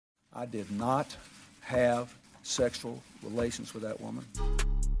I did not have sexual relations with that woman.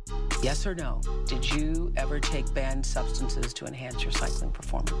 Yes or no? Did you ever take banned substances to enhance your cycling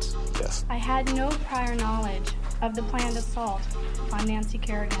performance? Yes. I had no prior knowledge of the planned assault on Nancy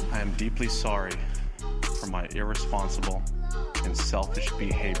Kerrigan. I am deeply sorry for my irresponsible and selfish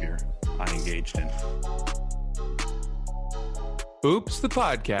behavior I engaged in. Oops, the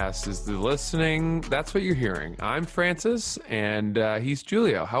podcast is the listening. That's what you're hearing. I'm Francis, and he's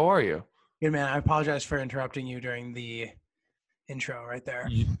Julio. How are you? Good, man. I apologize for interrupting you during the intro right there.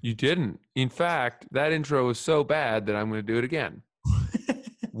 You didn't. In fact, that intro was so bad that I'm going to do it again.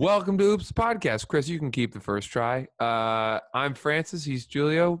 Welcome to Oops, the podcast. Chris, you can keep the first try. I'm Francis. He's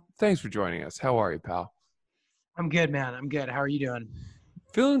Julio. Thanks for joining us. How are you, pal? I'm good, man. I'm good. How are you doing?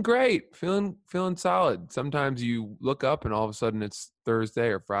 Feeling great. Feeling solid. Sometimes you look up and all of a sudden it's Thursday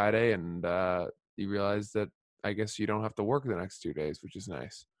or Friday and you realize that I guess you don't have to work the next 2 days, which is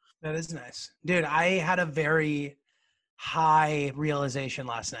nice. That is nice. Dude, I had a very high realization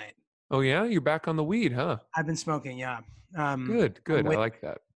last night. Oh, yeah? You're back on the weed, huh? I've been smoking, yeah. Good. I like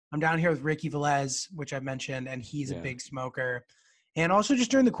that. I'm down here with Ricky Velez, which I mentioned, and he's a big smoker. And also just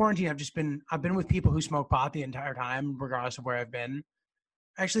during the quarantine, I've been with people who smoke pot the entire time, regardless of where I've been.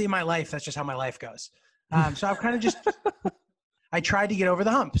 Actually, in my life, that's just how my life goes. So I've kind of just, I tried to get over the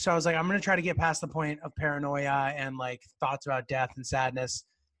hump. So I was like, I'm going to try to get past the point of paranoia and like thoughts about death and sadness.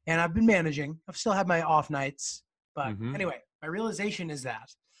 And I've been managing. I've still had my off nights. But anyway, my realization is that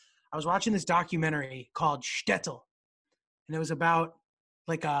I was watching this documentary called Shtetl. And it was about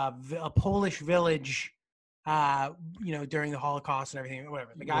like a Polish village, during the Holocaust and everything,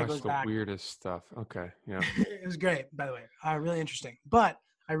 whatever. The guy goes back. Weirdest stuff. Okay. Yeah. It was great, by the way. Really interesting. But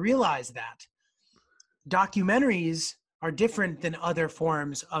I realized that documentaries are different than other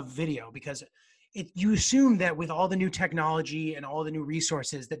forms of video because you assume that with all the new technology and all the new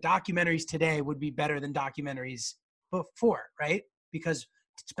resources, that documentaries today would be better than documentaries before, right? Because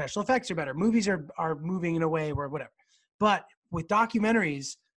special effects are better. Movies are moving in a way where whatever. But with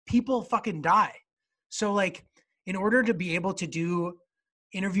documentaries, people fucking die. So like in order to be able to do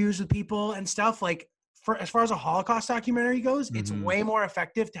interviews with people and stuff, like as far as a Holocaust documentary goes, it's way more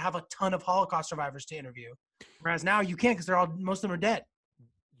effective to have a ton of Holocaust survivors to interview. Whereas now you can't because most of them are dead.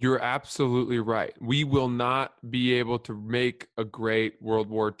 You're absolutely right. We will not be able to make a great World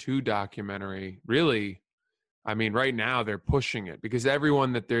War II documentary. Really, I mean, right now they're pushing it because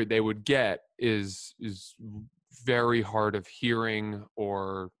everyone that they would get is very hard of hearing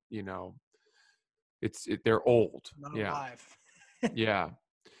or, they're old. Not alive.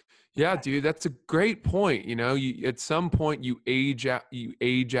 Yeah, dude, that's a great point. You at some point you age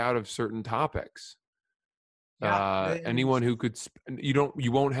out of certain topics. Anyone who could,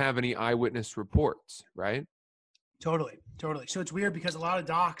 you won't have any eyewitness reports, right? Totally. So it's weird because a lot of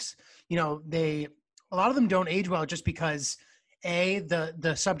docs, a lot of them don't age well just because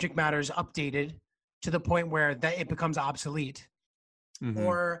the subject matter is updated to the point where that it becomes obsolete,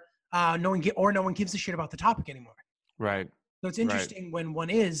 or no one gives a shit about the topic anymore. Right. So it's interesting when one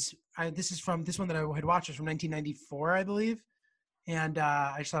is. This one that I had watched was from 1994, I believe, and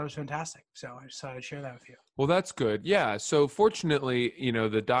I just thought it was fantastic. So I just thought I'd share that with you. Well, that's good. Yeah. So fortunately,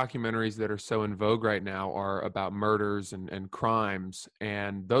 the documentaries that are so in vogue right now are about murders and crimes,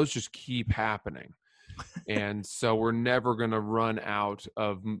 and those just keep happening. And so we're never going to run out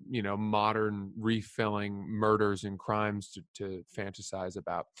of, modern refilling murders and crimes to fantasize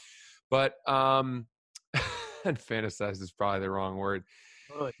about. But, and fantasize is probably the wrong word.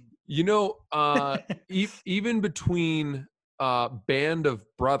 Even between Band of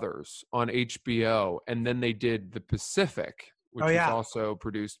Brothers on HBO, and then they did The Pacific, which was also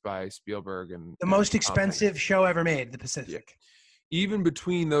produced by Spielberg. And the most expensive show ever made, The Pacific. Yeah. Even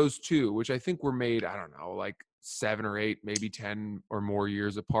between those two, which I think were made, I don't know, like 7 or 8, maybe 10 or more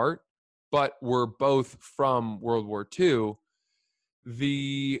years apart, but were both from World War II,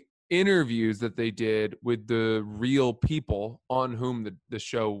 the interviews that they did with the real people on whom the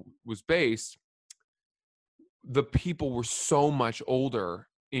show was based, the people were so much older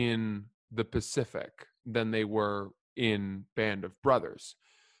in the Pacific than they were in Band of Brothers.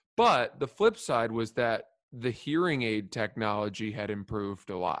 But the flip side was that the hearing aid technology had improved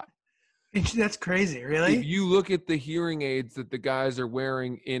a lot. That's crazy, really? If you look at the hearing aids that the guys are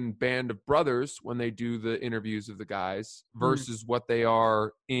wearing in Band of Brothers when they do the interviews of the guys versus what they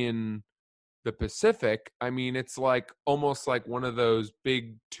are in the Pacific, I mean, it's like almost like one of those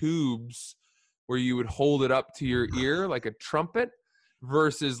big tubes where you would hold it up to your ear like a trumpet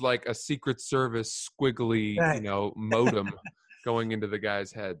versus like a Secret Service squiggly, modem going into the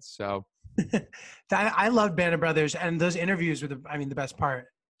guy's heads. So I loved Band of Brothers, and those interviews were the best part.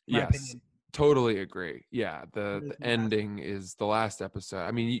 my Yes, opinion. totally agree. Yeah, It the is the fantastic. ending is the last episode.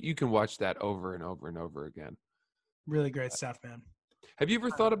 I mean, you can watch that over and over and over again. Really great stuff, man. Have you ever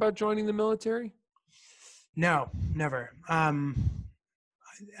thought about joining the military? No, never.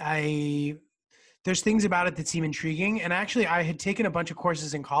 I there's things about it that seem intriguing, and actually, I had taken a bunch of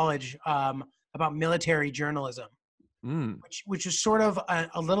courses in college about military journalism, Mm, which is sort of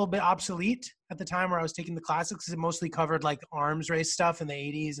a little bit obsolete at the time where I was taking the classes because it mostly covered like arms race stuff in the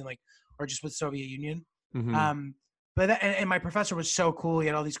 80s and like or just with Soviet Union. hmm But and my professor was so cool. He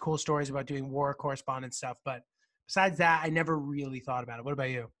had all these cool stories about doing war correspondence stuff. But besides that, I never really thought about it. What about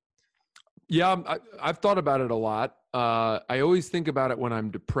you? Yeah, I've thought about it a lot. I always think about it when I'm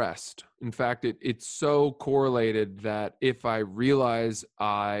depressed. In fact, it's so correlated that if I realize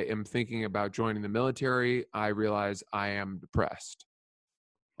I am thinking about joining the military, I realize I am depressed.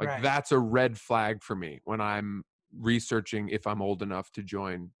 Like Right. that's a red flag for me when I'm researching if I'm old enough to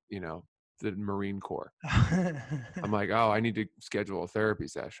join, the Marine Corps. I'm like, oh, I need to schedule a therapy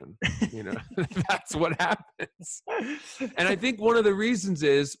session. That's what happens. And I think one of the reasons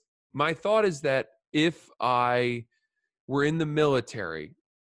is my thought is that if I were in the military,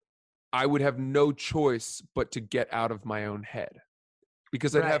 I would have no choice but to get out of my own head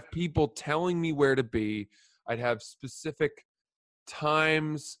because I'd Right. have people telling me where to be. I'd have specific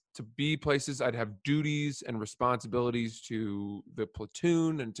times to be places. I'd have duties and responsibilities to the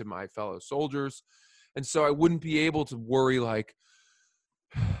platoon and to my fellow soldiers. And so I wouldn't be able to worry like,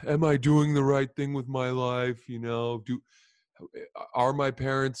 am I doing the right thing with my life? Are my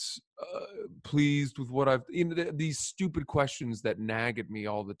parents pleased with what I've, these stupid questions that nag at me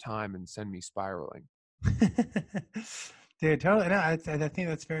all the time and send me spiraling. Dude, totally. No, I think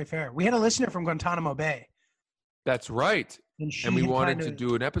that's very fair. We had a listener from Guantanamo Bay. That's right. And she And we had wanted kind to of-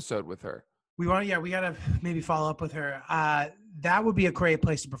 do an episode with her. We gotta maybe follow up with her. That would be a great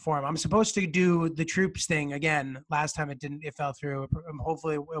place to perform. I'm supposed to do the troops thing again. Last time it fell through.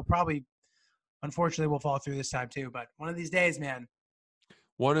 Hopefully unfortunately we'll fall through this time too. But one of these days, man.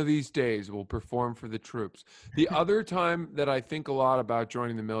 One of these days we'll perform for the troops. The other time that I think a lot about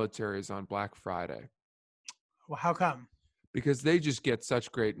joining the military is on Black Friday. Well, how come? Because they just get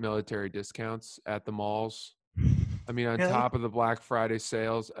such great military discounts at the malls. I mean, on Really? top of the Black Friday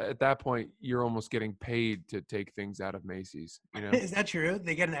sales, at that point, you're almost getting paid to take things out of Macy's. Is that true?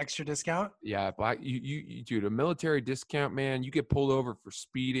 They get an extra discount? Yeah, dude, a military discount, man. You get pulled over for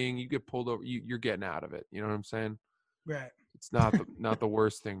speeding. You get pulled over. You're getting out of it. You know what I'm saying? Right. It's not the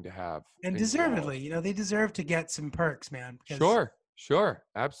worst thing to have. And in your deservedly, they deserve to get some perks, man. because wallet. Sure,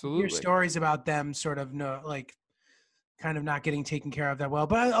 you absolutely. hear stories about them sort of kind of not getting taken care of that well.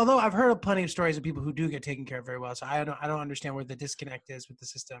 But although I've heard of plenty of stories of people who do get taken care of very well, so I don't understand where the disconnect is with the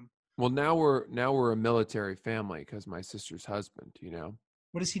system. Well, now we're a military family because my sister's husband,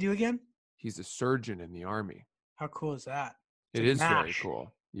 What does he do again? he's a surgeon in the Army. How cool is that? It like is very MASH.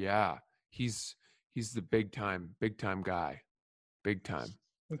 cool. Yeah, he's the big time guy, big time.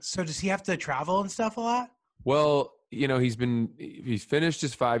 So does he have to travel and stuff a lot? Well, he's finished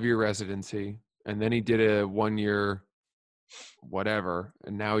his 5-year residency, and then he did a 1-year whatever,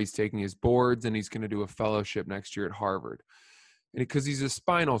 and now he's taking his boards, and he's going to do a fellowship next year at Harvard. And because he's a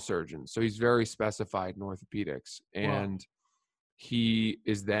spinal surgeon, so he's very specified in orthopedics. And he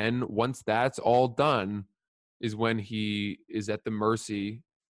is then, once that's all done, is when he is at the mercy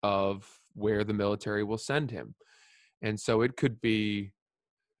of where the military will send him. And so it could be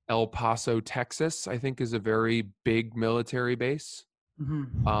El Paso, Texas, I think is a very big military base.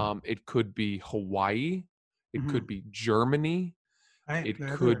 Mm-hmm. It could be Hawaii. It Mhm. could be Germany. Right. It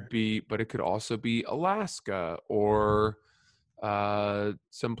They're could everywhere. be, but it could also be Alaska or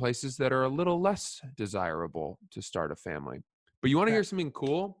some places that are a little less desirable to start a family. But you want to Okay. hear something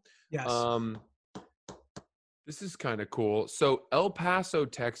cool? Yes. This is kind of cool. So El Paso,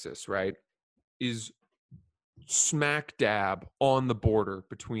 Texas, right, is smack dab on the border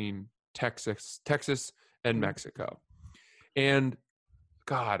between Texas and Mhm. Mexico. And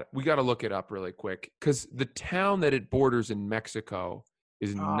God, we got to look it up really quick because the town that it borders in Mexico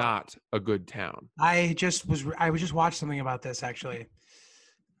is Ah. not a good town. I just watched something about this actually.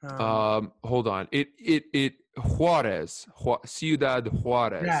 Hold on. It Juarez, Ciudad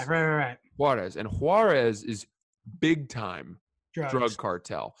Juarez. Yeah, right. Juarez, and Juarez is big time Drugs. drug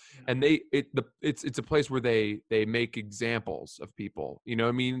cartel, Yeah. and it's a place where they make examples of people. You know what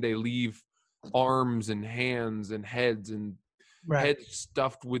I mean? They leave arms and hands and heads and Right. heads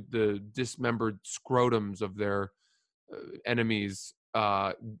stuffed with the dismembered scrotums of their enemies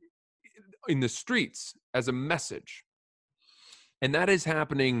in the streets as a message. And that is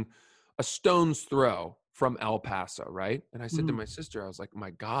happening a stone's throw from El Paso, right? And I said to Mhm. my sister, I was like,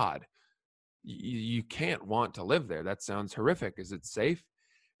 my God, you can't want to live there. That sounds horrific. Is it safe?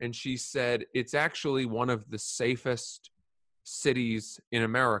 And she said, it's actually one of the safest cities in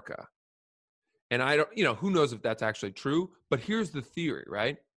America. And I don't, who knows if that's actually true, but here's the theory,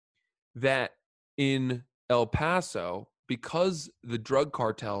 right? That in El Paso, because the drug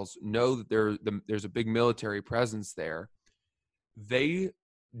cartels know that there's a big military presence there, they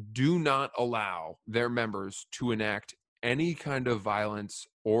do not allow their members to enact any kind of violence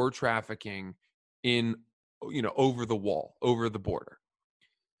or trafficking in, over the wall, over the border.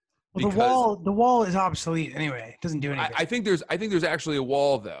 Well, the wall is obsolete anyway. It doesn't do anything. I think there's actually a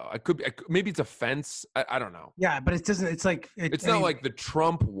wall though. Maybe it's a fence. I don't know. Yeah, but it doesn't. It's like It's not like the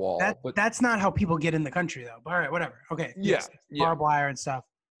Trump wall. But that's not how people get in the country though. But all right, whatever. Okay. Yeah, Barbed wire and stuff.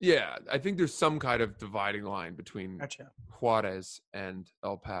 Yeah, I think there's some kind of dividing line between Gotcha. Juarez and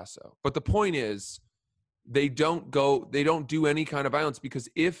El Paso. But the point is, they don't do any kind of violence, because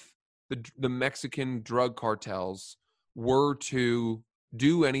if the Mexican drug cartels were to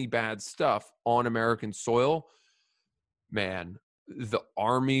do any bad stuff on American soil, man, the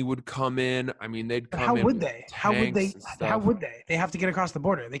army would come in. I mean, they'd come in. How would they? How would they? and How stuff. would they? They have to get across the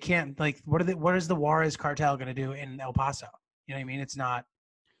border. They can't. Like, what is the Juarez cartel going to do in El Paso? You know what I mean? It's not.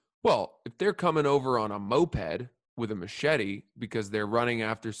 Well, if they're coming over on a moped with a machete because they're running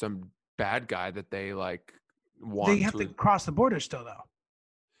after some bad guy that they like want They have to cross the border still, though.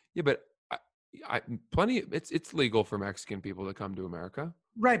 Yeah, but it's legal for Mexican people to come to America.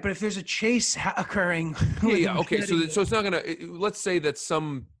 Right, but if there's a chase occurring, Yeah. Okay. So it's not gonna. Let's say that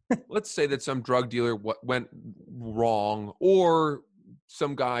some drug dealer went wrong, or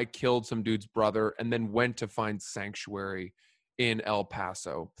some guy killed some dude's brother and then went to find sanctuary in El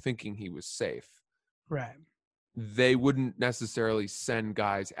Paso, thinking he was safe. right. They wouldn't necessarily send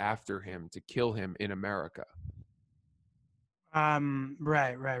guys after him to kill him in America. Right. I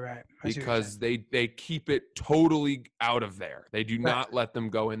see what you're Because saying. they keep it totally out of there. They do not let them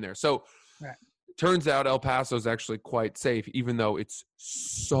go in there. So Right. turns out El Paso is actually quite safe, even though it's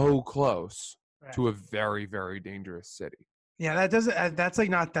so close Right. to a very, very dangerous city. Yeah, that doesn't. That's like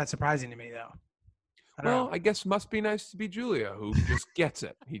not that surprising to me, though. I don't Well, know. I guess must be nice to be Julia, who just gets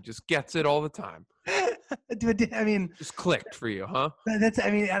it. He just gets it all the time. Dude, I mean, Just clicked for you, huh? that's.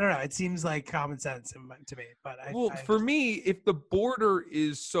 I mean, I don't know. It seems like common sense to me, but For me, if the border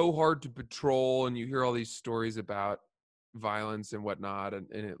is so hard to patrol and you hear all these stories about violence and whatnot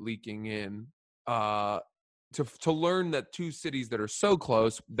and it leaking in, to learn that two cities that are so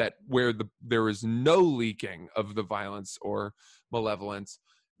close that where there is no leaking of the violence or malevolence,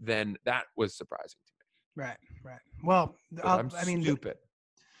 then that was surprising to me. Right. Well, I'm I mean, stupid.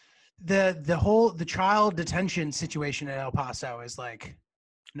 the child detention situation in El Paso is like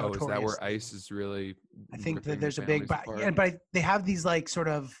Oh, is that notorious. where ICE is really? I think that ripping there's a big, families apart? yeah, but they have these like sort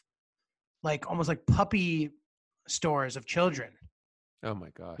of like almost like puppy stores of children Oh my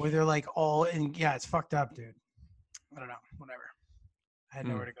gosh. where they're like all in. Yeah, it's fucked up, dude. I don't know. Whatever. I had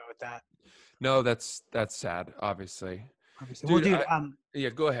Hmm. nowhere to go with that. No, that's sad. Obviously. Obviously. Dude, Well, dude, Yeah,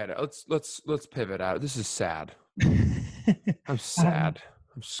 go ahead. Let's pivot out. This is sad. I'm sad.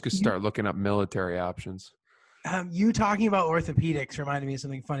 I'm just gonna start looking up military options. you talking about orthopedics reminded me of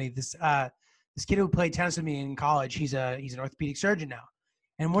something funny. This kid who played tennis with me in college, he's an orthopedic surgeon now.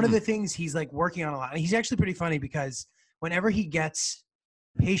 And one of the things he's like working on a lot, and he's actually pretty funny because whenever he gets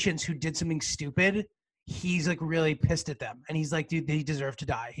patients who did something stupid, he's like really pissed at them. And he's like, dude, they deserve to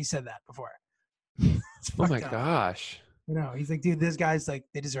die. He said that before. It's Oh my fucked up. gosh. You know, he's like, dude, this guy's like,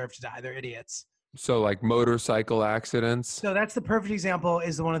 they deserve to die. They're idiots. So like motorcycle accidents. So that's the perfect example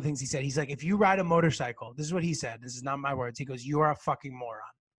is one of the things he said. He's like, if you ride a motorcycle, this is what he said. This is not my words. He goes, you are a fucking moron.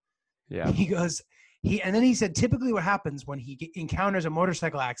 Yeah. He goes, and then he said, typically what happens when he encounters a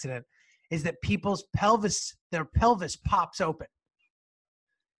motorcycle accident is that their pelvis pops open.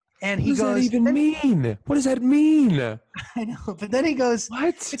 And he What does goes, that even mean? What does that mean? I know, but then he goes,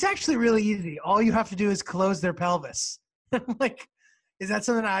 What? it's actually really easy. All you have to do is close their pelvis. I'm like, is that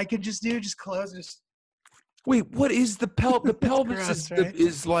something I could just do? Just close it? Wait, what is the The pelvis gross, is, right?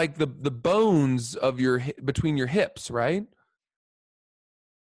 is like the bones of between your hips, right?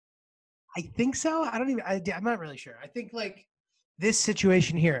 I think so. I don't even, I'm not really sure. I think like this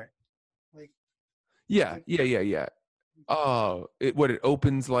situation here, like, Yeah. Oh, it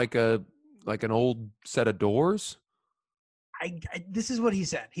opens like an old set of doors? this is what he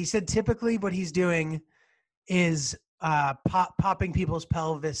said. He said typically what he's doing is popping people's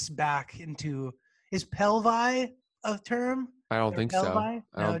pelvis back into. Is pelvi a term? I don't Or think so. pelvi?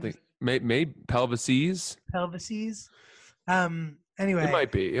 I No, don't think maybe pelvises. Pelvises. Anyway, It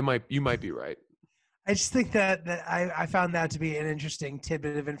might be. You might be right. I just think that I found that to be an interesting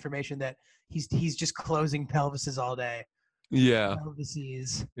tidbit of information that he's just closing pelvises all day. Yeah.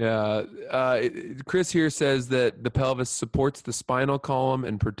 Pelvises. Yeah. Chris here says that the pelvis supports the spinal column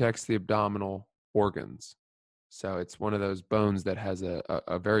and protects the abdominal organs. So it's one of those bones that has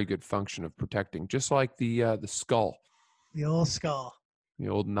a very good function of protecting, just like the skull. The old skull. The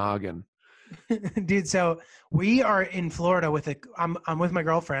old noggin. Dude, so we are in Florida I'm with my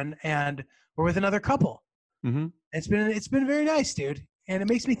girlfriend and we're with another couple. Mm-hmm. It's been very nice, dude. And it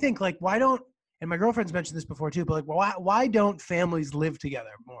makes me think, like, why don't, and my girlfriend's mentioned this before too, but like, why don't families live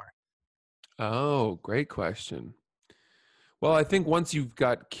together more? Oh, great question. Well, I think once you've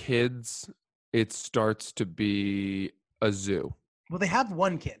got kids, it starts to be a zoo. Well, they have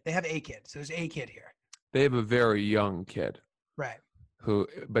one kid. They have a kid. So there's a kid here. They have a very young kid. Right.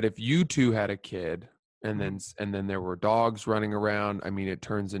 But if you two had a kid and then there were dogs running around, I mean, it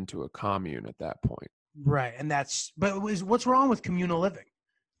turns into a commune at that point. Right. And what's wrong with communal living?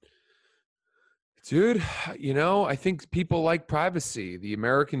 Dude, I think people like privacy. The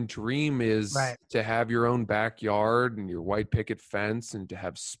American dream is to have your own backyard and your white picket fence and to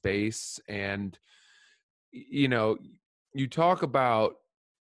have space. And, you talk about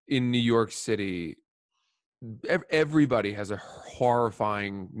in New York City, everybody has a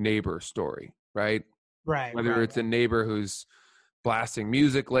horrifying neighbor story, right? Right. Whether it's a neighbor who's blasting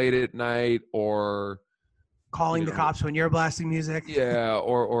music late at night or calling the cops when you're blasting music. Yeah,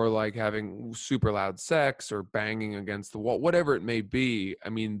 or like having super loud sex or banging against the wall, whatever it may be. I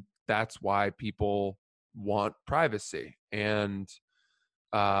mean, that's why people want privacy. And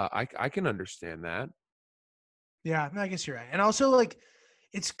I can understand that. Yeah, I guess you're right. And also, like,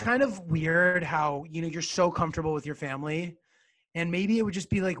 it's kind of weird how, you're so comfortable with your family, and maybe it would just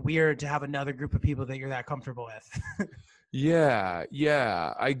be like weird to have another group of people that you're that comfortable with. Yeah,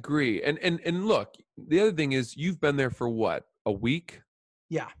 I agree. And look, the other thing is you've been there for what, a week?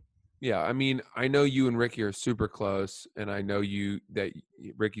 Yeah. Yeah, I mean, I know you and Ricky are super close, and I know that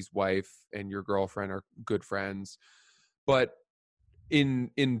Ricky's wife and your girlfriend are good friends, but in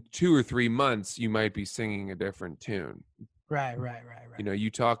 2 or 3 months, you might be singing a different tune. Right. You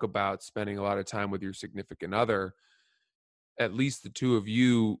talk about spending a lot of time with your significant other. At least the two of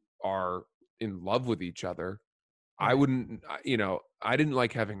you are in love with each other. Right. I didn't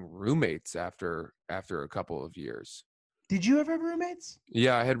like having roommates after a couple of years. Did you ever have roommates?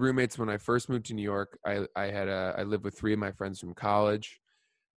 Yeah, I had roommates when I first moved to New York. I lived with 3 of my friends from college.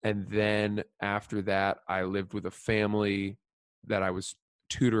 And then after that, I lived with a family that I was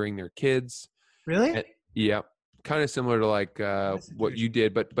tutoring their kids. Really? Yeah. Kind of similar to like what you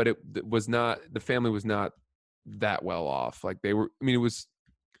did, but it was not, the family was not that well off. Like they were, I mean,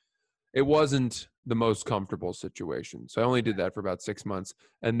 it wasn't the most comfortable situation. So I only did that for about 6 months.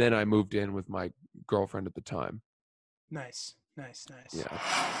 And then I moved in with my girlfriend at the time. Nice. Yeah.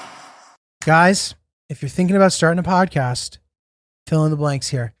 Guys, if you're thinking about starting a podcast, fill in the blanks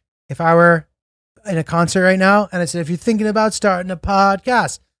here. If I were in a concert right now and I said, if you're thinking about starting a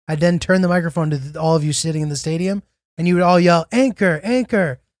podcast, I'd then turn the microphone to all of you sitting in the stadium and you would all yell, Anchor,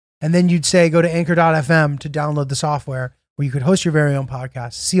 Anchor. And then you'd say, go to anchor.fm to download the software where you could host your very own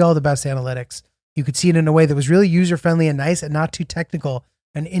podcast, see all the best analytics. You could see it in a way that was really user-friendly and nice and not too technical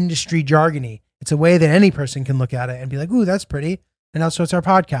and industry jargony. It's a way that any person can look at it and be like, ooh, that's pretty. And also it's our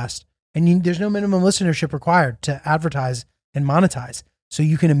podcast. And there's no minimum listenership required to advertise and monetize. So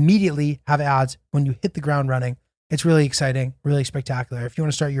you can immediately have ads when you hit the ground running. It's really exciting, really spectacular. If you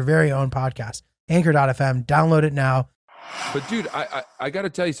want to start your very own podcast, anchor.fm, download it now. But dude, I got to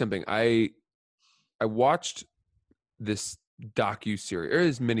tell you something. I watched this docu-series, or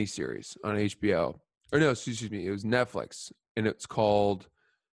this mini-series on HBO. Or no, excuse me, it was Netflix. And it's called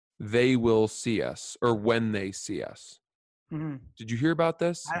They Will See Us, or When They See Us. Mm-hmm. Did you hear about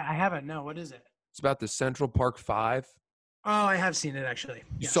this? I haven't. No, what is it? It's about the Central Park 5. Oh, I have seen it actually.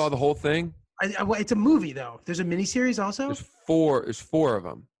 You saw the whole thing? It's a movie though. There's a miniseries also? There's four of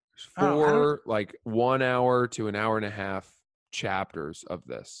them. There's 4 like 1 hour to an hour and a half chapters of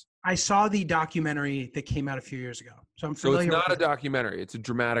this. I saw the documentary that came out a few years ago. So I'm familiar with it. So it's not a documentary. It's a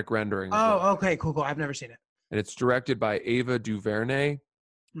dramatic rendering. Oh, okay. Cool. I've never seen it. And it's directed by Ava DuVernay,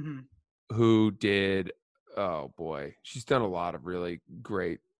 who did, oh boy, she's done a lot of really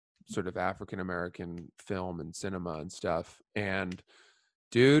great sort of African-American film and cinema and stuff. And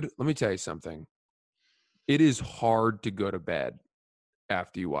dude, let me tell you something. It is hard to go to bed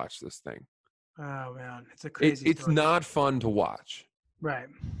after you watch this thing. Oh man, it's a crazy It's story. not fun to watch. Right.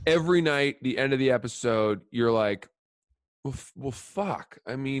 Every night, the end of the episode, you're like, well, fuck.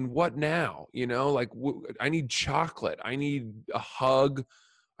 I mean, what now? Like, I need chocolate. I need a hug.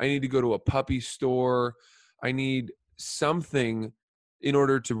 I need to go to a puppy store. I need something in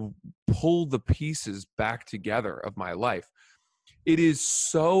order to pull the pieces back together of my life. It is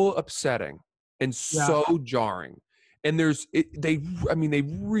so upsetting and so jarring. And they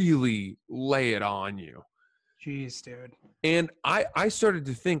really lay it on you. Jeez, dude. And I started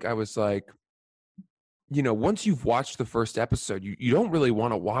to think, I was like, once you've watched the first episode, you don't really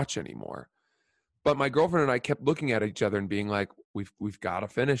want to watch anymore. But my girlfriend and I kept looking at each other and being like, we've got to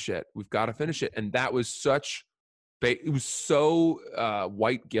finish it. We've got to finish it. And that was it was so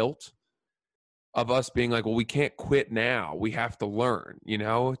white guilt of us being like, well, we can't quit now. We have to learn,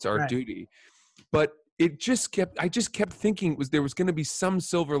 it's our duty. But I just kept thinking there was going to be some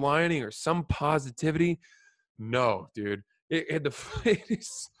silver lining or some positivity. No, dude. The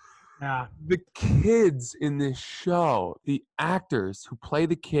kids in this show, the actors who play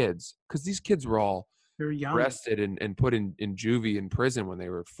the kids, because these kids were all arrested and put in juvie in prison when they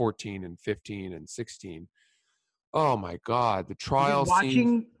were 14 and 15 and 16. Oh my God, the trial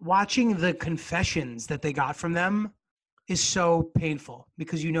scene. Watching the confessions that they got from them is so painful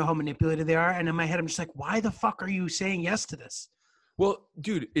because you know how manipulated they are. And in my head, I'm just like, why the fuck are you saying yes to this? Well,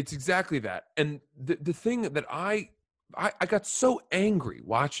 dude, it's exactly that. And the thing that I got so angry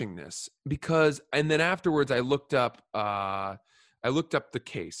watching this and then afterwards I looked up the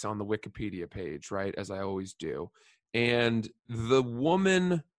case on the Wikipedia page, right, as I always do. And the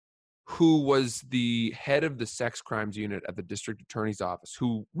woman who was the head of the sex crimes unit at the district attorney's office,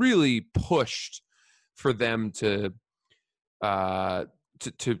 who really pushed for them to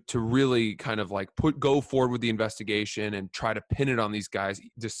really kind of like go forward with the investigation and try to pin it on these guys,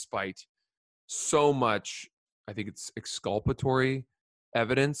 despite so much, I think it's exculpatory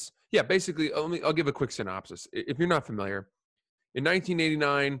evidence. Yeah, basically, I'll give a quick synopsis. If you're not familiar, in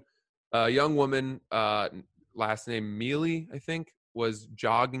 1989, a young woman, last name Mealy, I think, was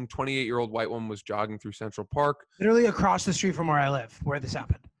jogging. 28-year-old white woman was jogging through Central Park. Literally across the street from where I live, where this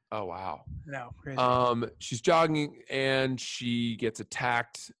happened. Oh, wow. No, crazy. She's jogging and she gets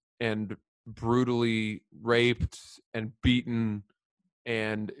attacked and brutally raped and beaten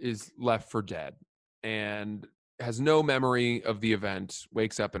and is left for dead and has no memory of the event,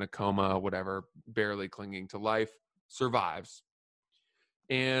 wakes up in a coma, whatever, barely clinging to life, survives.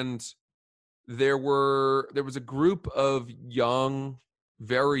 And there was a group of young,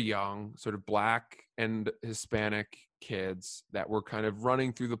 very young, sort of Black and Hispanic kids that were kind of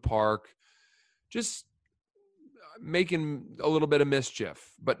running through the park, just making a little bit of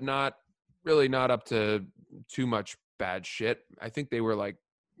mischief, but not up to too much bad shit. I think they were like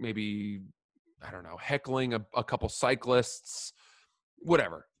maybe, I don't know, heckling a couple cyclists,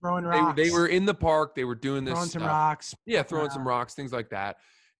 whatever. Throwing rocks. They were in the park. They were doing this throwing stuff. Some rocks. Yeah, throwing some rocks, things like that.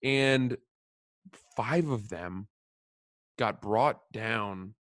 And 5 of them got brought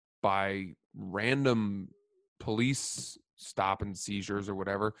down by random police stop and seizures or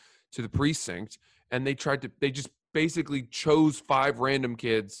whatever to the precinct. And they just basically chose 5 random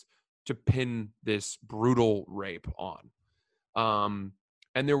kids to pin this brutal rape on.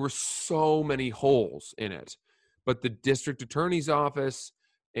 And there were so many holes in it. But the district attorney's office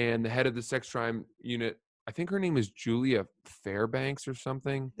and the head of the sex crime unit, I think her name is Julia Fairbanks or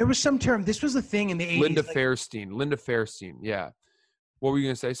something. There was some term. This was the thing in the 80s. Linda Fairstein. Yeah. What were you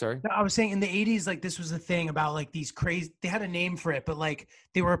going to say? Sorry. I was saying in the 80s, like this was the thing about like these crazy, they had a name for it, but like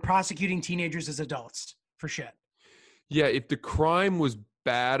they were prosecuting teenagers as adults for shit. Yeah. If the crime was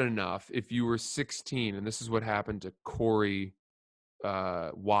bad enough, if you were 16, and this is what happened to Corey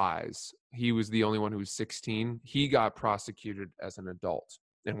Wise, he was the only one who was 16. He got prosecuted as an adult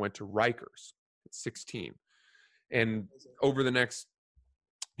and went to Rikers at 16. And over the next,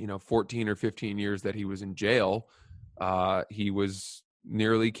 14 or 15 years that he was in jail, he was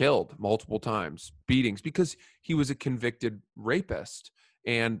nearly killed multiple times, beatings, because he was a convicted rapist.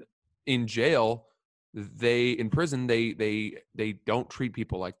 And in jail, in prison, they don't treat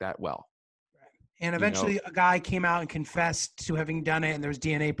people like that well. And eventually a guy came out and confessed to having done it, and there was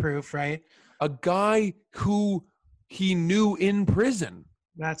DNA proof, right? A guy who he knew in prison.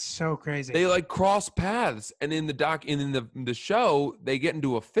 That's so crazy. They like cross paths, and in the show, they get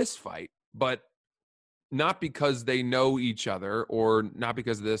into a fist fight, but not because they know each other or not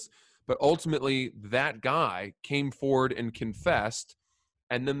because of this, but ultimately that guy came forward and confessed,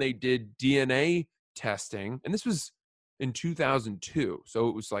 and then they did DNA testing, and this was in 2002, so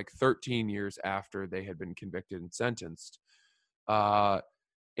it was like 13 years after they had been convicted and sentenced.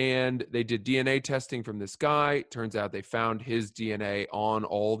 And they did DNA testing from this guy. Turns out they found his DNA on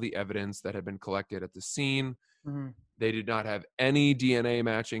all the evidence that had been collected at the scene. Mm-hmm. They did not have any DNA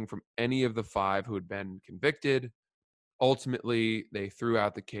matching from any of the 5 who had been convicted. ultimately, they threw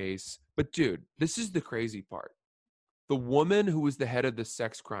out the case. But dude, this is the crazy part. The woman who was the head of the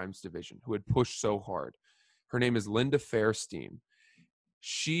sex crimes division, who had pushed so hard, her name is Linda Fairstein.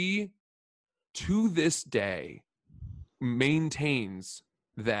 She, to this day, maintains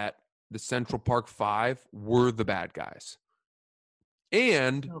that the Central Park Five were the bad guys.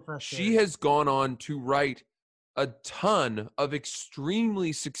 And she has gone on to write a ton of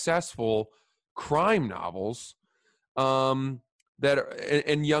extremely successful crime novels that are,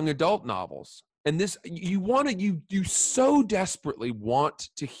 and young adult novels. And this, you so desperately want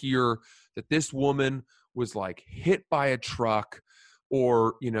to hear that this woman was like hit by a truck,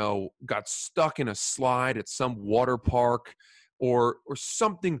 or, you know, got stuck in a slide at some water park, or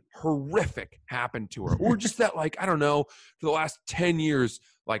something horrific happened to her, or just that, like, I don't know, for the last 10 years,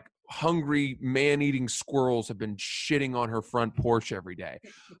 like, hungry man-eating squirrels have been shitting on her front porch every day.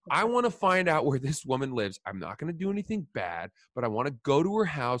 I want to find out where this woman lives. I'm not going to do anything bad, but I want to go to her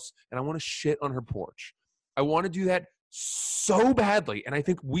house and I want to shit on her porch. I want to do that so badly. And I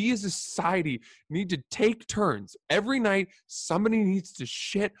think we as a society need to take turns. Every night, somebody needs to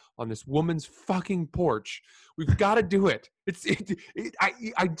shit on this woman's fucking porch. We've got to do it.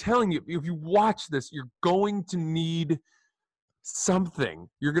 I'm telling you, if you watch this, you're going to need something.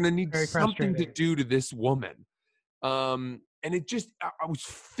 You're going to need something to do to this woman. And it just, I was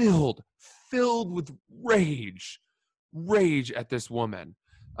filled with rage at this woman.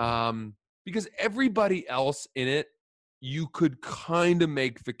 Because everybody else in it, you could kind of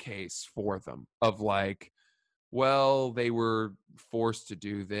make the case for them of like, well, they were forced to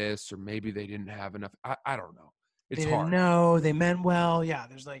do this, or maybe they didn't have enough. I don't know. It's hard. No, they meant well. Yeah,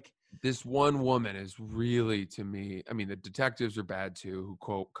 there's like, this one woman is really, to me, I mean, the detectives are bad too,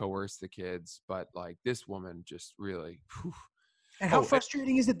 who coerce the kids, but like this woman just really. Whew. And how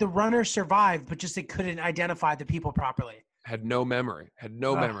frustrating is it? The runner survived, but just they couldn't identify the people properly. Had no memory.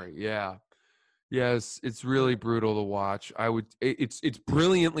 Yeah. Yes, it's really brutal to watch. It's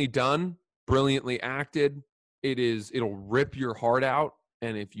brilliantly done, brilliantly acted. It'll rip your heart out.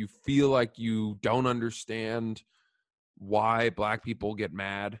 And if you feel like you don't understand why Black people get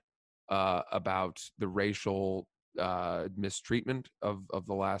mad about the racial mistreatment of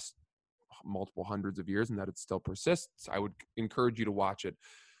the last multiple hundreds of years, and that it still persists, I would encourage you to watch it.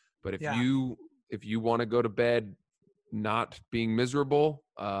 But if you want to go to bed not being miserable,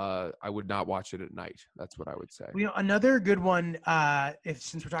 I would not watch it at night. That's what I would say. You know, another good one,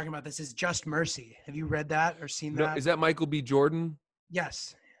 since we're talking about this, is Just Mercy. Have you read that or seen that? Is that Michael B. Jordan?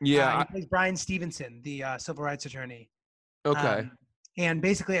 Yes. Yeah. He plays Brian Stevenson, the civil rights attorney. Okay. And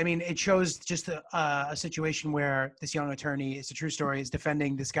basically, I mean, it shows just a situation where this young attorney, it's a true story, is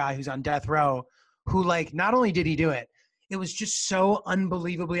defending this guy who's on death row, who, like, not only did he do it, it was just so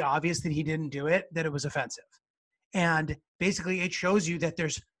unbelievably obvious that he didn't do it that it was offensive. And basically, it shows you that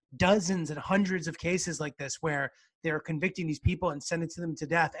there's dozens and hundreds of cases like this where they're convicting these people and sentencing them to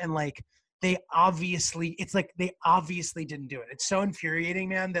death. And like, they obviously didn't do it. It's so infuriating,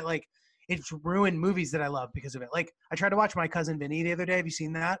 man, that like it's ruined movies that I love because of it. Like, I tried to watch My Cousin Vinny the other day. Have you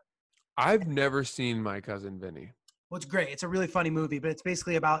seen that? I've never seen My Cousin Vinny. Well, it's great. It's a really funny movie, but it's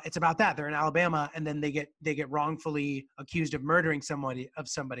basically about that. They're in Alabama, and then they get wrongfully accused of murdering somebody.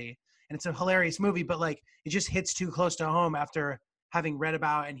 And it's a hilarious movie, but like it just hits too close to home after having read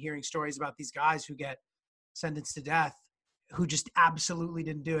about and hearing stories about these guys who get sentenced to death, who just absolutely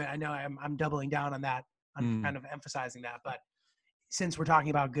didn't do it. I know I'm doubling down on that. I'm kind of emphasizing that, but since we're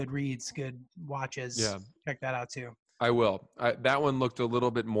talking about good reads, good watches, check that out too. I will. That one looked a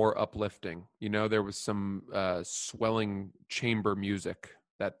little bit more uplifting. You know, there was some swelling chamber music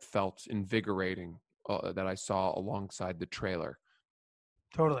that felt invigorating that I saw alongside the trailer.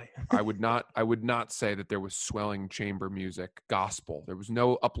 Totally. I would not say that there was swelling chamber music, gospel. There was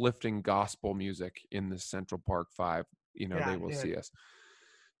no uplifting gospel music in the Central Park Five. You know, They Will See Us.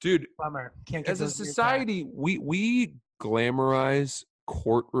 Dude, bummer. Can't get as a society, we glamorize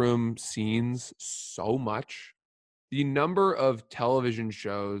courtroom scenes so much. The number of television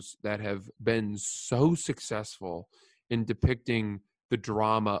shows that have been so successful in depicting the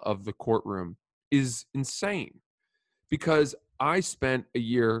drama of the courtroom is insane. Because I spent a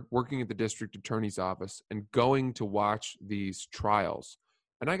year working at the district attorney's office and going to watch these trials.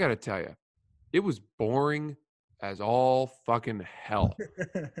 And I got to tell you, it was boring as all fucking hell.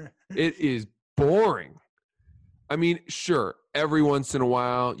 It is boring. I mean, sure, every once in a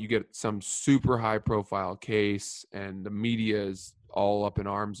while you get some super high profile case and the media is all up in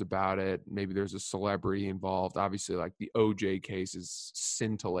arms about it. Maybe there's a celebrity involved. Obviously, like the OJ case is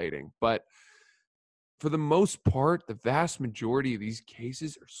scintillating. But for the most part, the vast majority of these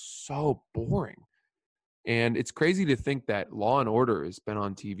cases are so boring. And it's crazy to think that Law and Order has been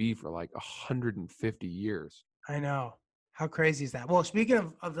on TV for like 150 years. I know. How crazy is that? Well,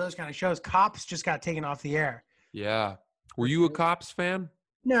 speaking of those kind of shows, Cops just got taken off the air. Yeah. Were you a Cops fan?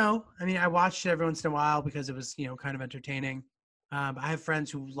 No. I mean, I watched it every once in a while because it was, kind of entertaining. I have friends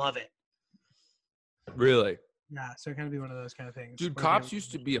who love it. Really? Yeah, so it kind of be one of those kind of things. Dude, Cops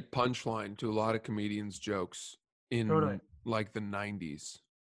used to be a punchline to a lot of comedians' jokes in like the 90s.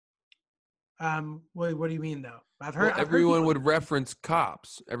 What do you mean though? Well, everyone would reference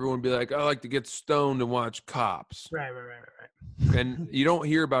Cops. Everyone would be like, I like to get stoned and watch Cops. Right. And you don't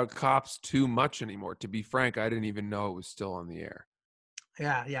hear about Cops too much anymore. To be frank, I didn't even know it was still on the air.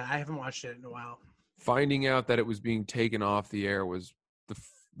 Yeah, I haven't watched it in a while. Finding out that it was being taken off the air was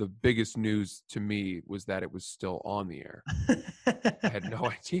the biggest news to me, was that it was still on the air. I had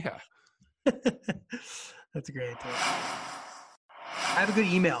no idea. That's a great idea. I have a good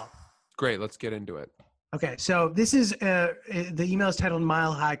email. Great, let's get into it. Okay, so this is the email is titled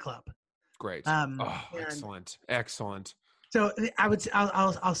Mile High Club. Great. Excellent. So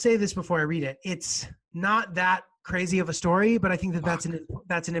I'll say this before I read it. It's not that crazy of a story, but I think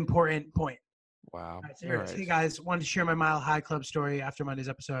that's an important point. Wow. Hey guys, wanted to share my Mile High Club story after Monday's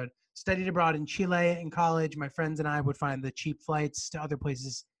episode. Studied abroad in Chile in college. My friends and I would find the cheap flights to other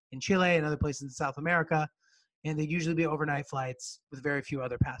places in Chile and other places in South America, and they'd usually be overnight flights with very few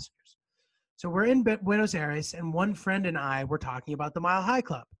other passengers. So we're in Buenos Aires, and one friend and I were talking about the Mile High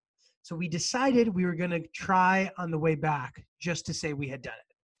Club. So we decided we were going to try on the way back just to say we had done it.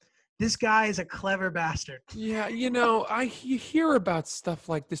 This guy is a clever bastard. Yeah, you hear about stuff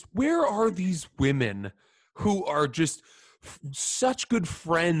like this. Where are these women who are just such good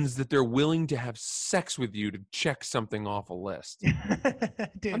friends that they're willing to have sex with you to check something off a list?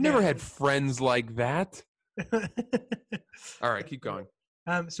 Dude, I've never had friends like that. All right, keep going.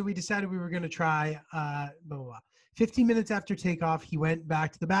 So we decided we were going to try, blah, blah, blah. 15 minutes after takeoff, he went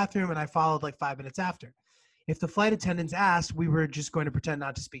back to the bathroom, and I followed like 5 minutes after. If the flight attendants asked, we were just going to pretend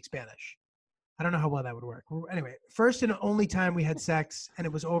not to speak Spanish. I don't know how well that would work. Anyway, first and only time we had sex, and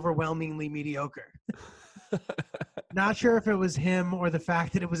it was overwhelmingly mediocre. Not sure if it was him or the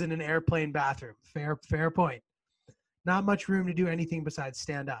fact that it was in an airplane bathroom. Fair point. Not much room to do anything besides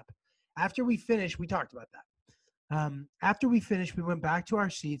stand up. After we finished, we talked about that. After we finished, we went back to our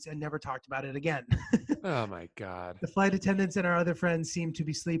seats and never talked about it again. Oh my God. The flight attendants and our other friends seemed to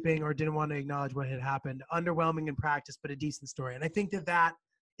be sleeping or didn't want to acknowledge what had happened. Underwhelming in practice, but a decent story. And I think that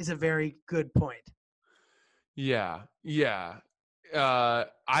is a very good point. Yeah.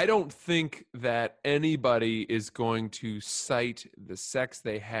 I don't think that anybody is going to cite the sex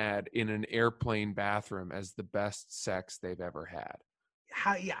they had in an airplane bathroom as the best sex they've ever had.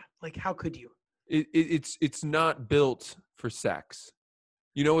 How could you? It's not built for sex.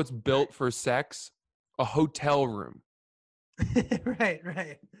 You know what's built for sex? A hotel room.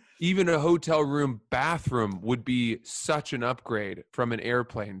 Right. Even a hotel room bathroom would be such an upgrade from an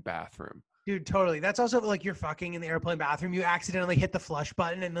airplane bathroom. Dude, totally. That's also like you're fucking in the airplane bathroom. You accidentally hit the flush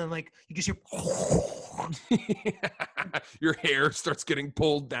button, and then like you just your hair starts getting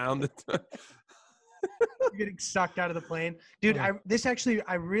pulled down. You're getting sucked out of the plane. Dude, I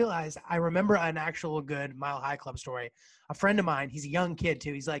realized I remember an actual good Mile High Club story. A friend of mine, he's a young kid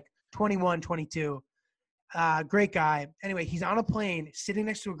too. He's like 21, 22. Great guy. Anyway, he's on a plane sitting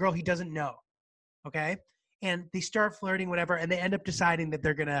next to a girl he doesn't know. Okay? And they start flirting, whatever, and they end up deciding that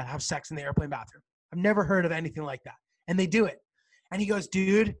they're going to have sex in the airplane bathroom. I've never heard of anything like that. And they do it. And he goes,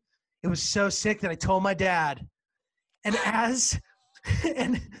 dude, it was so sick that I told my dad. And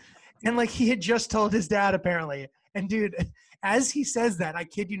and like he had just told his dad apparently. And dude, as he says that, I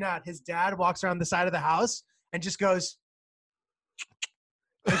kid you not, his dad walks around the side of the house and just goes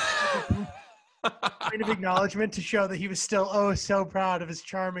point of acknowledgement to show that he was still so proud of his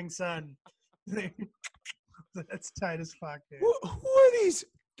charming son. That's tight as fuck, dude. Who are these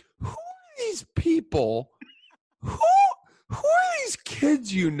people? Who are these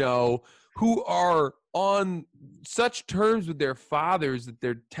kids who are on such terms with their fathers that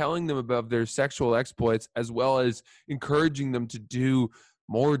they're telling them about their sexual exploits as well as encouraging them to do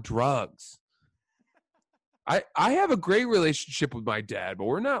more drugs? I have a great relationship with my dad, but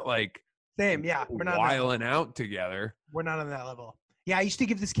we're not like same. Yeah, we're not wiling out together. We're not on that level. Yeah, I used to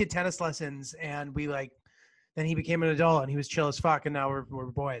give this kid tennis lessons, and then he became an adult and he was chill as fuck, and now we're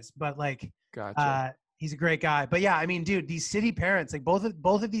boys. But like, gotcha. He's a great guy. But yeah, I mean, dude, these city parents, like both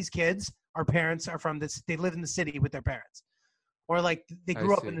of these kids, our parents are from this. They live in the city with their parents, or like they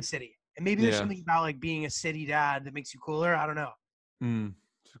grew up in the city. And maybe there's something about like being a city dad that makes you cooler. I don't know.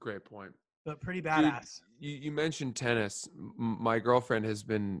 It's a great point. but pretty badass. Dude, you mentioned tennis. My girlfriend has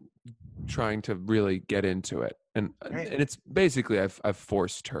been trying to really get into it, and it's basically I've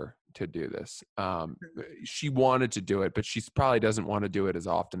forced her to do this. She wanted to do it, but she probably doesn't want to do it as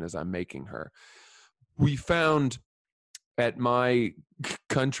often as I'm making her. We found at my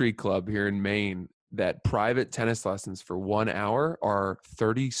country club here in Maine that private tennis lessons for 1 hour are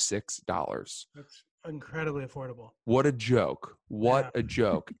 $36. That's incredibly affordable. What a joke. What a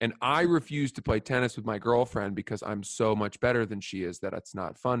joke. And I refuse to play tennis with my girlfriend because I'm so much better than she is that it's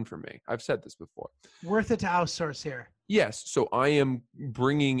not fun for me. I've said this before. Worth it to outsource here. Yes. So I am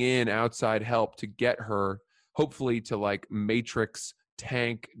bringing in outside help to get her, hopefully, to like matrix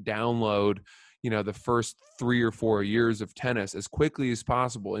tank download, the first 3 or 4 years of tennis as quickly as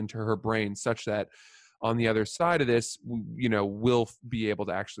possible into her brain, such that on the other side of this, we'll be able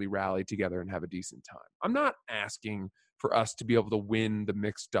to actually rally together and have a decent time. I'm not asking for us to be able to win the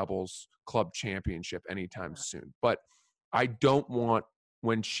mixed doubles club championship anytime soon, but I don't want,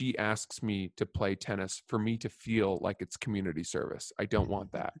 when she asks me to play tennis, for me to feel like it's community service. I don't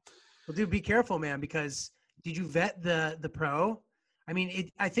want that. Well, dude, be careful, man, because did you vet the pro? I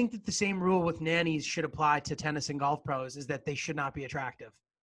mean, I think that the same rule with nannies should apply to tennis and golf pros, is that they should not be attractive,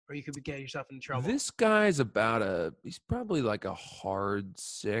 or you could get yourself in trouble. This guy's he's probably like a hard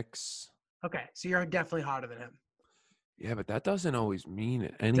 6. Okay, so you're definitely hotter than him. Yeah, but that doesn't always mean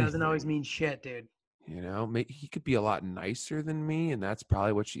anything. It doesn't always mean shit, dude. He could be a lot nicer than me, and that's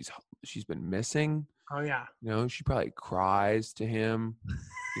probably what she's been missing. Oh, yeah. She probably cries to him.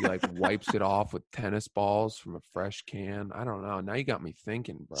 He like wipes it off with tennis balls from a fresh can. I don't know. Now you got me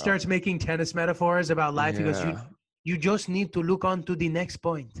thinking, bro. Starts making tennis metaphors about life. Yeah. He goes, you just need to look on to the next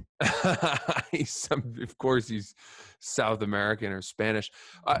point. Of course, he's South American or Spanish.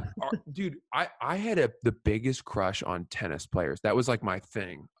 Dude, I had the biggest crush on tennis players. That was like my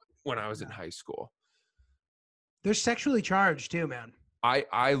thing when I was in high school. They're sexually charged too, man.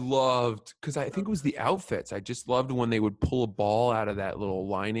 I loved, because I think it was the outfits. I just loved when they would pull a ball out of that little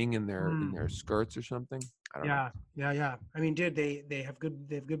lining in their skirts or something. I don't know. Yeah. I mean, dude, they have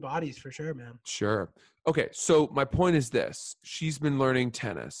good bodies for sure, man. Sure. Okay, so my point is this: she's been learning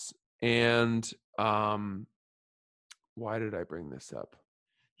tennis, and why did I bring this up?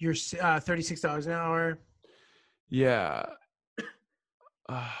 You're $36 an hour. Yeah.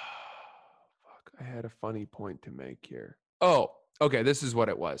 Fuck! I had a funny point to make here. Oh. Okay, this is what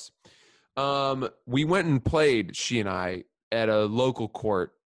it was. We went and played, she and I, at a local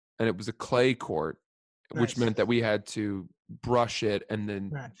court, and it was a clay court, which meant that we had to brush it and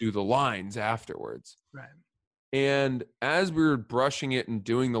then do the lines afterwards. Right. And as we were brushing it and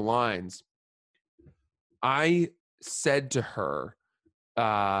doing the lines, I said to her,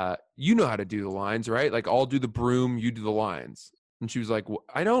 you know how to do the lines, right? Like, I'll do the broom, you do the lines. And she was like, well,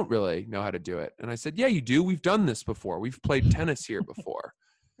 I don't really know how to do it. And I said, yeah, you do. We've done this before. We've played tennis here before.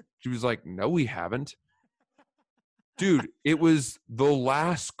 She was like, no, we haven't. Dude, it was the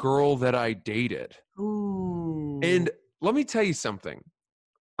last girl that I dated. Ooh. And let me tell you something.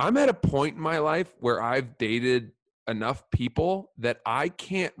 I'm at a point in my life where I've dated enough people that I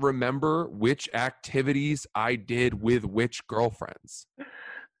can't remember which activities I did with which girlfriends.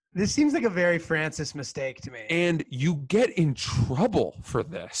 This seems like a very Francis mistake to me. And you get in trouble for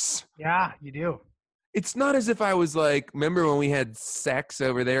this. Yeah, you do. It's not as if I was like, remember when we had sex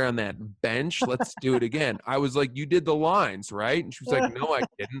over there on that bench? Let's do it again. I was like, you did the lines, right? And she was like, no, I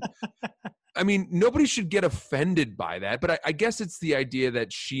didn't. I mean, nobody should get offended by that. But I guess it's the idea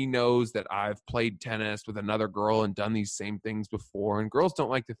that she knows that I've played tennis with another girl and done these same things before. And girls don't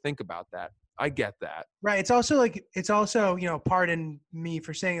like to think about that. I get that. Right. It's also, pardon me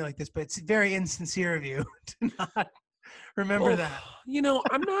for saying it like this, but it's very insincere of you to not remember that.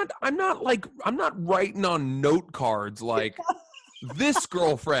 I'm not writing on note cards like this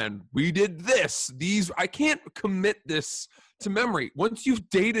girlfriend, we did this. I can't commit this to memory. Once you've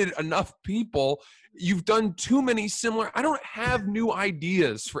dated enough people, you've done too many similar. I don't have new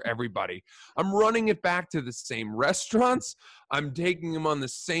ideas for everybody. I'm running it back to the same restaurants. I'm taking them on the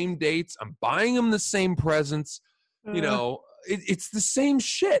same dates. I'm buying them the same presents. It's the same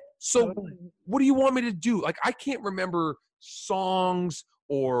shit. So what do you want me to do? Like, I can't remember songs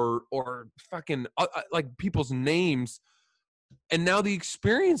or fucking like people's names. And now the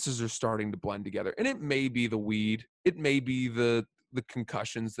experiences are starting to blend together. And it may be the weed. It may be the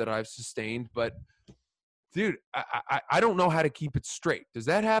concussions that I've sustained. But, dude, I don't know how to keep it straight. Does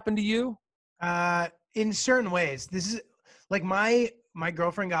that happen to you? In certain ways. This is like my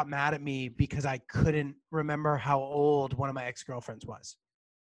girlfriend got mad at me because I couldn't remember how old one of my ex-girlfriends was.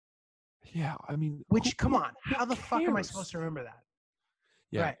 Yeah, I mean. Come on. How the fuck am I supposed to remember that?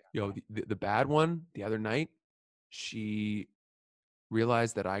 Yeah. Right. Yo, the bad one the other night, she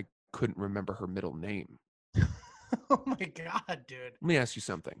realized that I couldn't remember her middle name. Oh my God, dude. Let me ask you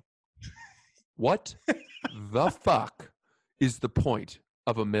something. What the fuck is the point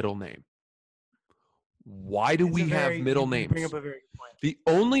of a middle name? Why do we have middle You bring names? up a very good point. The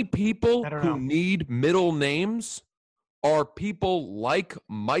only people I don't who know. need middle names are people like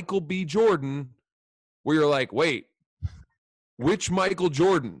Michael B. Jordan, where you're like, wait, which Michael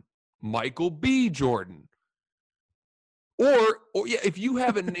Jordan? Michael B. Jordan. Or yeah, if you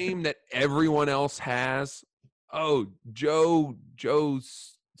have a name that everyone else has, oh, Joe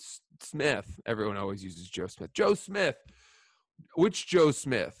Smith. Everyone always uses Joe Smith. Joe Smith. Which Joe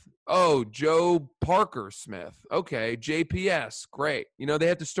Smith? Oh, Joe Parker Smith. Okay, JPS. Great. You know, they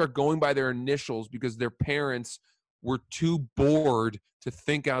have to start going by their initials because their parents were too bored to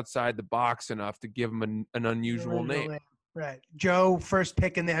think outside the box enough to give them an unusual name. Right. Joe, first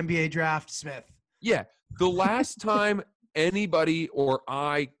pick in the NBA draft, Smith. Yeah. The last time anybody or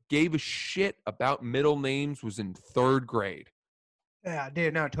I gave a shit about middle names was in 3rd grade. Yeah,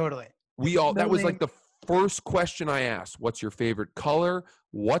 dude. No, totally. That was like the first question I asked. What's your favorite color?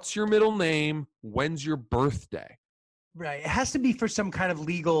 What's your middle name? When's your birthday? Right. It has to be for some kind of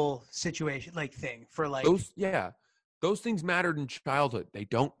legal situation, like thing for like. Those things mattered in childhood. They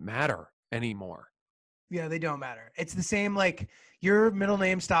don't matter anymore. Yeah, they don't matter. It's the same, like your middle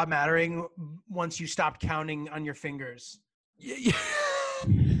name stopped mattering once you stopped counting on your fingers. Yeah.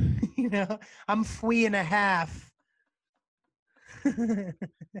 You know, I'm 3.5.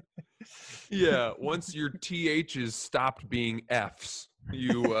 Yeah, once your THs stopped being Fs,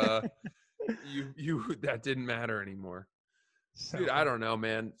 you that didn't matter anymore. So, dude, I don't know,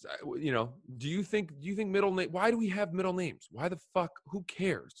 man. You know, do you think middle name? Why do we have middle names? Why the fuck? Who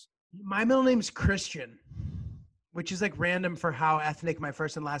cares? My middle name's Christian, which is like random for how ethnic my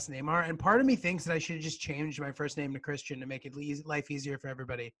first and last name are. And part of me thinks that I should have just changed my first name to Christian to make it life easier for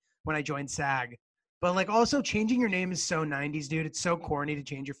everybody when I joined SAG. But like also changing your name is so 90s, dude. It's so corny to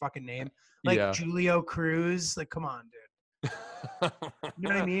change your fucking name. Like Julio Cruz. Like, come on, dude. You know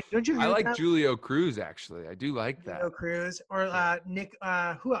what I mean? Don't you? I like Julio Cruz, actually. I do like that. Julio Cruz or Nick.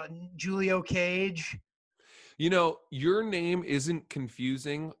 Who else? Julio Cage. You know, your name isn't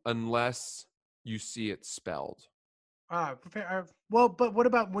confusing unless you see it spelled. Well, but what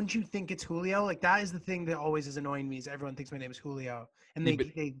about, wouldn't you think it's Julio? Like, that is the thing that always is annoying me, is everyone thinks my name is Julio, and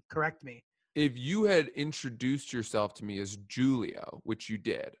they correct me. If you had introduced yourself to me as Julio, which you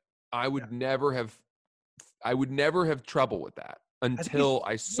did, I would never have trouble with that until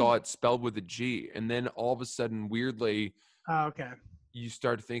I saw it spelled with a G. And then all of a sudden, weirdly, you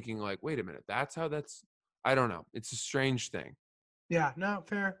start thinking like, wait a minute, that's how I don't know. It's a strange thing. Yeah, no,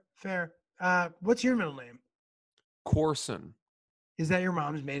 fair. What's your middle name? Corson. Is that your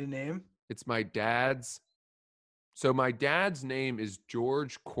mom's maiden name? It's my dad's. So my dad's name is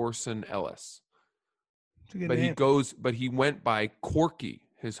George Corson Ellis. It's a good name. He went by Corky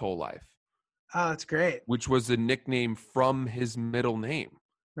his whole life. Oh, that's great. Which was a nickname from his middle name.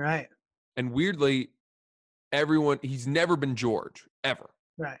 Right. And weirdly, he's never been George, ever.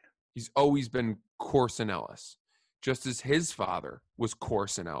 Right. He's always been Corson Ellis. Just as his father was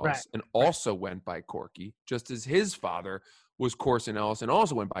Corson Ellis and also went by Corky, just as his father was Corson Ellis and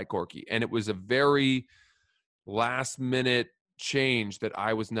also went by Corky. And it was a very last minute change that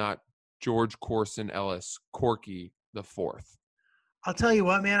I was not George Corson Ellis, Corky the fourth. I'll tell you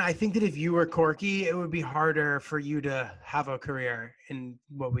what, man, I think that if you were Corky, it would be harder for you to have a career in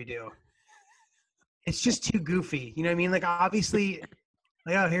what we do. It's just too goofy. You know what I mean? Like, obviously,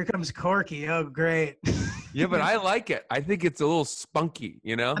 like, oh, here comes Corky. Oh, great. Yeah, but I like it. I think it's a little spunky,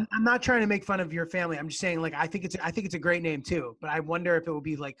 you know? I'm not trying to make fun of your family. I'm just saying, like, I think it's a great name too, but I wonder if it would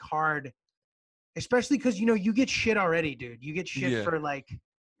be like hard, especially because, you know, you get shit already, dude. You get shit for like.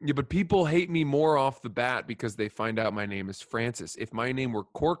 Yeah, but people hate me more off the bat because they find out my name is Francis. If my name were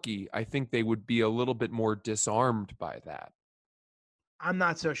Corky, I think they would be a little bit more disarmed by that. I'm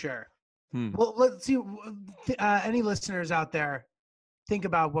not so sure. Well, let's see. Any listeners out there, think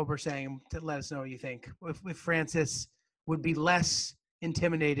about what we're saying to let us know what you think. If Francis would be less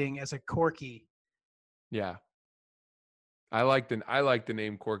intimidating as a Corky. Yeah. I like the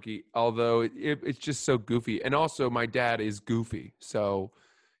name Corky, although it's just so goofy. And also my dad is goofy, so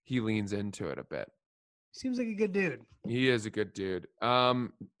he leans into it a bit. Seems like a good dude. He is a good dude.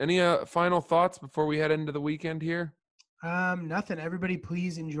 Any final thoughts before we head into the weekend here? Nothing. Everybody,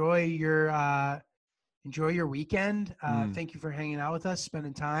 please enjoy your weekend. Thank you for hanging out with us,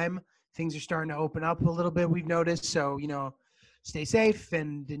 spending time. Things are starting to open up a little bit, we've noticed. So, you know, stay safe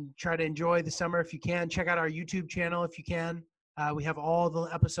and try to enjoy the summer if you can. Check out our YouTube channel if you can. We have all the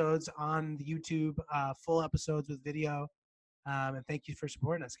episodes on the YouTube, full episodes with video. And thank you for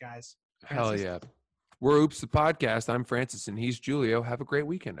supporting us, guys. Hell Francis, yeah. We're Oops the Podcast. I'm Francis and he's Julio. Have a great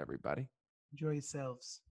weekend, everybody. enjoy yourselves.